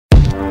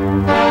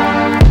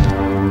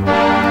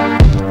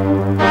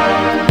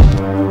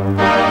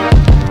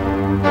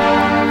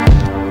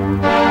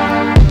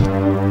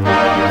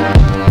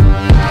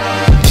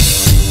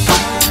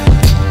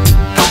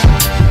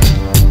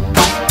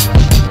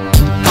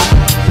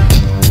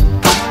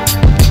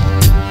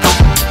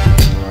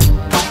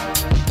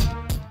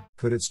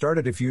Could it start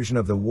a diffusion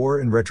of the war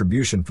in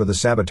retribution for the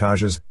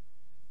sabotages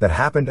that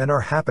happened and are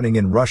happening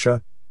in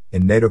Russia,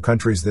 in NATO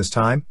countries this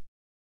time?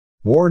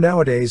 War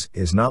nowadays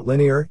is not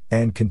linear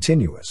and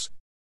continuous.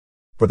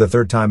 For the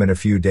third time in a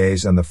few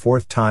days and the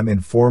fourth time in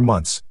 4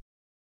 months,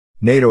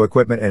 NATO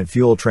equipment and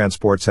fuel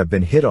transports have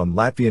been hit on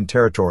Latvian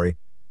territory,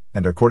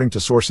 and according to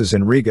sources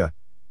in Riga,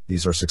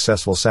 these are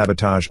successful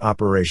sabotage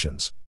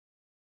operations.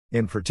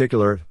 In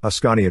particular, a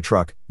Scania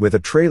truck, with a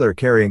trailer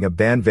carrying a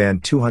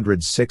Bandvagn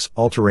 206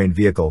 all-terrain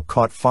vehicle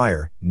caught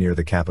fire near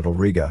the capital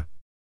Riga.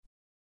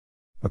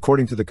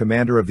 According to the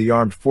commander of the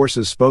armed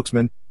forces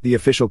spokesman, the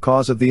official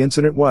cause of the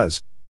incident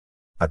was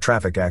a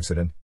traffic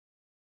accident.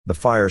 The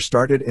fire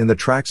started in the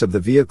tracks of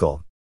the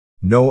vehicle.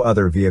 No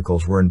other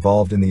vehicles were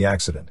involved in the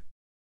accident.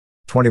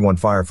 21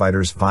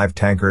 firefighters, 5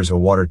 tankers, a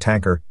water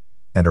tanker,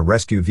 and a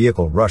rescue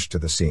vehicle rushed to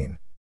the scene.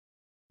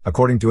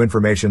 According to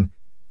information,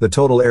 the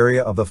total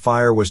area of the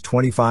fire was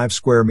 25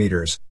 square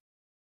meters.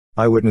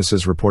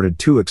 Eyewitnesses reported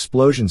 2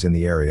 explosions in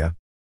the area.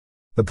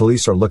 The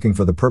police are looking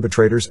for the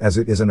perpetrators as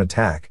it is an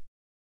attack.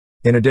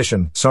 In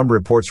addition, some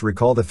reports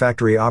recall the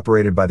factory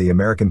operated by the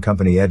American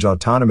company Edge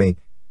Autonomy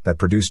that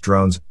produced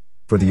drones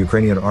for the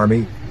Ukrainian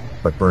army,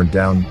 but burned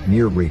down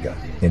near Riga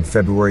in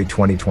February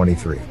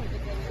 2023.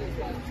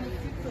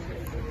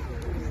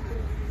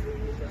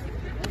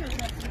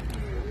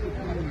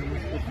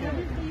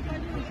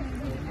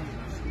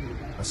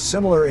 A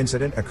similar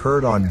incident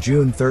occurred on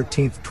June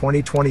 13,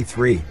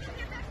 2023,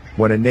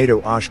 when a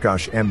NATO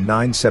Oshkosh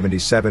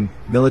M977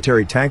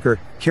 military tanker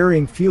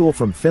carrying fuel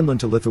from Finland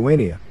to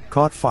Lithuania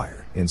caught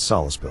fire in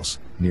Salaspils,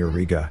 near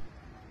Riga.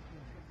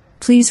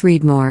 Please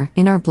read more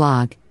in our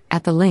blog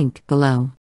at the link below.